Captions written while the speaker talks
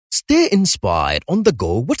Stay inspired on the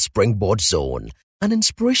go with Springboard Zone, an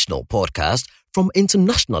inspirational podcast from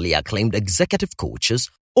internationally acclaimed executive coaches,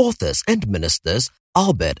 authors, and ministers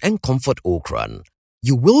Albert and Comfort Okran.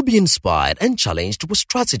 You will be inspired and challenged with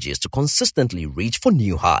strategies to consistently reach for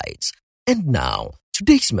new heights. And now,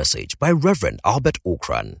 today's message by Reverend Albert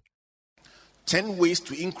Okran. 10 ways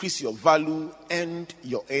to increase your value and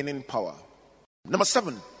your earning power. Number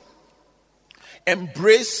 7,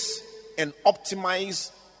 embrace and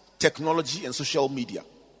optimize technology and social media.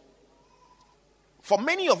 For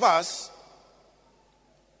many of us,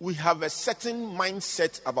 we have a certain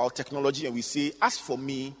mindset about technology and we say, as for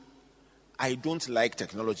me, I don't like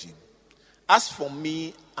technology. As for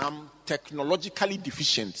me, I'm technologically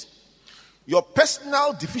deficient. Your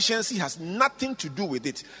personal deficiency has nothing to do with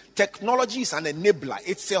it. Technology is an enabler.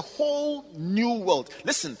 It's a whole new world.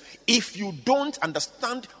 Listen, if you don't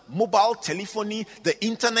understand mobile telephony, the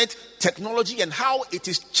internet, technology, and how it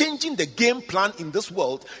is changing the game plan in this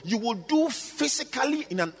world, you will do physically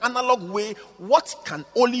in an analog way what can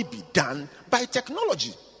only be done by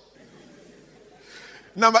technology.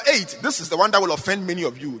 Number 8, this is the one that will offend many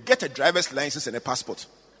of you. Get a driver's license and a passport.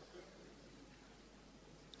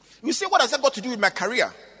 You say, what has that got to do with my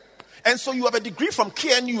career? And so you have a degree from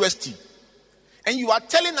KNUST. And you are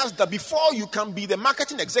telling us that before you can be the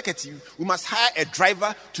marketing executive, we must hire a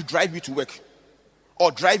driver to drive you to work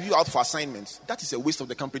or drive you out for assignments. That is a waste of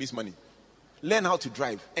the company's money. Learn how to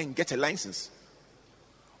drive and get a license.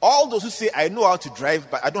 All those who say, I know how to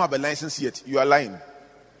drive, but I don't have a license yet, you are lying.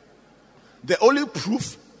 The only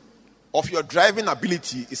proof of your driving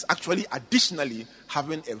ability is actually additionally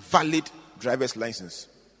having a valid driver's license.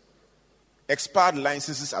 Expired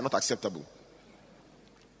licenses are not acceptable.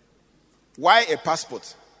 Why a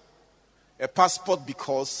passport? A passport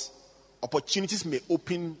because opportunities may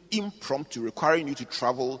open impromptu, requiring you to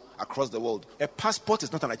travel across the world. A passport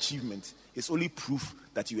is not an achievement. It's only proof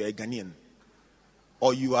that you are a Ghanaian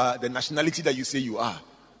or you are the nationality that you say you are.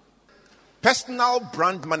 Personal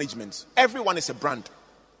brand management. Everyone is a brand.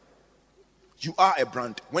 You are a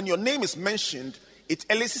brand. When your name is mentioned, it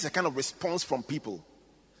elicits a kind of response from people.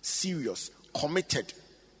 Serious, committed,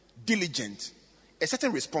 diligent, a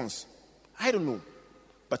certain response. I don't know,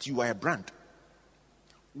 but you are a brand.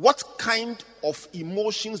 What kind of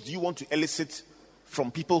emotions do you want to elicit from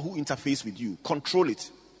people who interface with you? Control it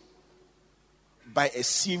by a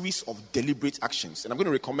series of deliberate actions. And I'm going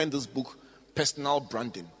to recommend this book, Personal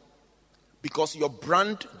Branding, because your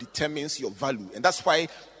brand determines your value. And that's why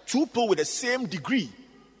two people with the same degree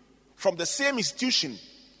from the same institution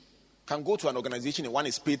can go to an organization and one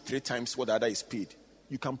is paid 3 times what the other is paid.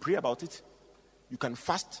 You can pray about it. You can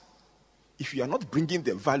fast. If you are not bringing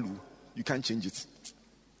the value, you can't change it.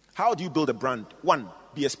 How do you build a brand? 1,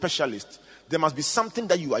 be a specialist. There must be something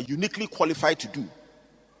that you are uniquely qualified to do.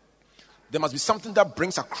 There must be something that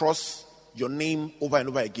brings across your name over and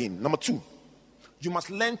over again. Number 2, you must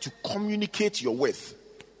learn to communicate your worth.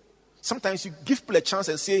 Sometimes you give people a chance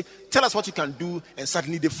and say, tell us what you can do, and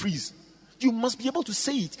suddenly they freeze. You must be able to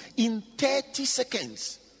say it in 30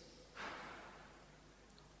 seconds.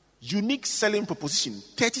 Unique selling proposition,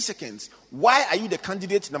 30 seconds. Why are you the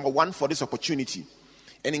candidate number 1 for this opportunity?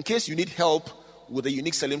 And in case you need help with a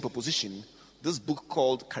unique selling proposition, this book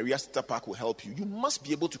called Career Starter Pack will help you. You must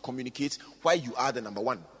be able to communicate why you are the number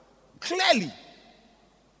 1. Clearly.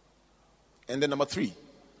 And then number 3,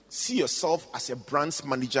 see yourself as a brands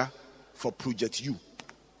manager for Project U,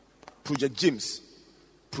 Project James,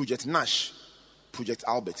 Project Nash, Project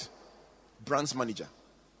Albert. Brands manager.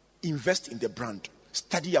 Invest in the brand.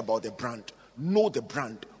 Study about the brand. Know the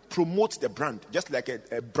brand. Promote the brand. Just like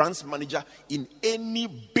a brands manager in any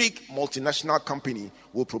big multinational company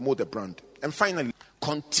will promote the brand. And finally,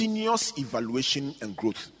 continuous evaluation and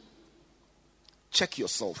growth. Check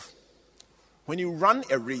yourself. When you run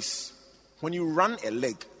a race, when you run a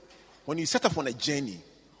leg, when you set up on a journey,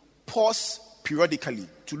 pause periodically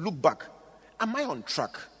to look back. Am I on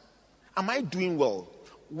track? Am I doing well?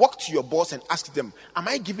 Walk to your boss and ask them, am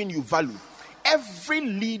I giving you value? Every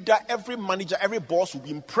leader, every manager, every boss will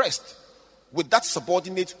be impressed with that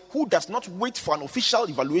subordinate who does not wait for an official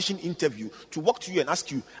evaluation interview to walk to you and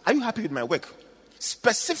ask you, are you happy with my work?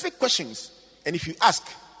 Specific questions. And if you ask,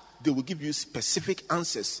 they will give you specific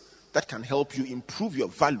answers that can help you improve your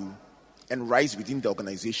value and rise within the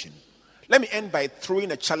organization. Let me end by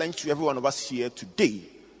throwing a challenge to every one of us here today,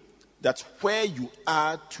 that where you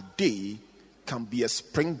are today can be a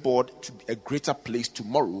springboard to a greater place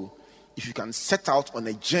tomorrow if you can set out on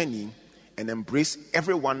a journey and embrace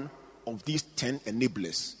every one of these 10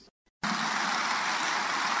 enablers.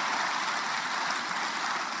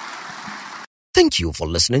 Thank you for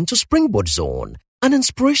listening to Springboard Zone, an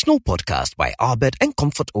inspirational podcast by Albert and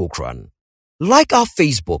Comfort Okran. Like our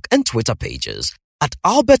Facebook and Twitter pages at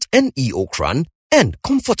Albert N.E. Okran and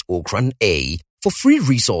Comfort Okran A for free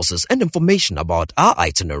resources and information about our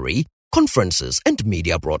itinerary, conferences, and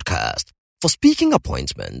media broadcast. For speaking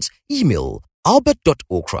appointments, email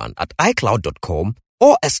albert.okran@icloud.com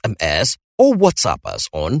or SMS or WhatsApp us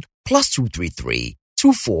on +233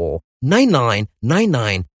 24 99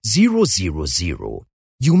 99 000.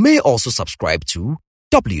 You may also subscribe to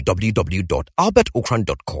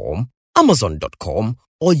www.albertokran.com, amazon.com,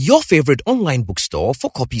 or your favorite online bookstore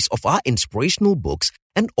for copies of our inspirational books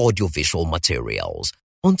and audiovisual materials.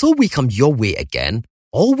 Until we come your way again,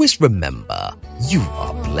 always remember, you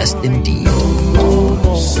are blessed indeed.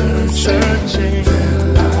 Searching,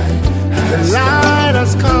 the light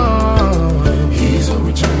has come. He's a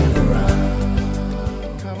return.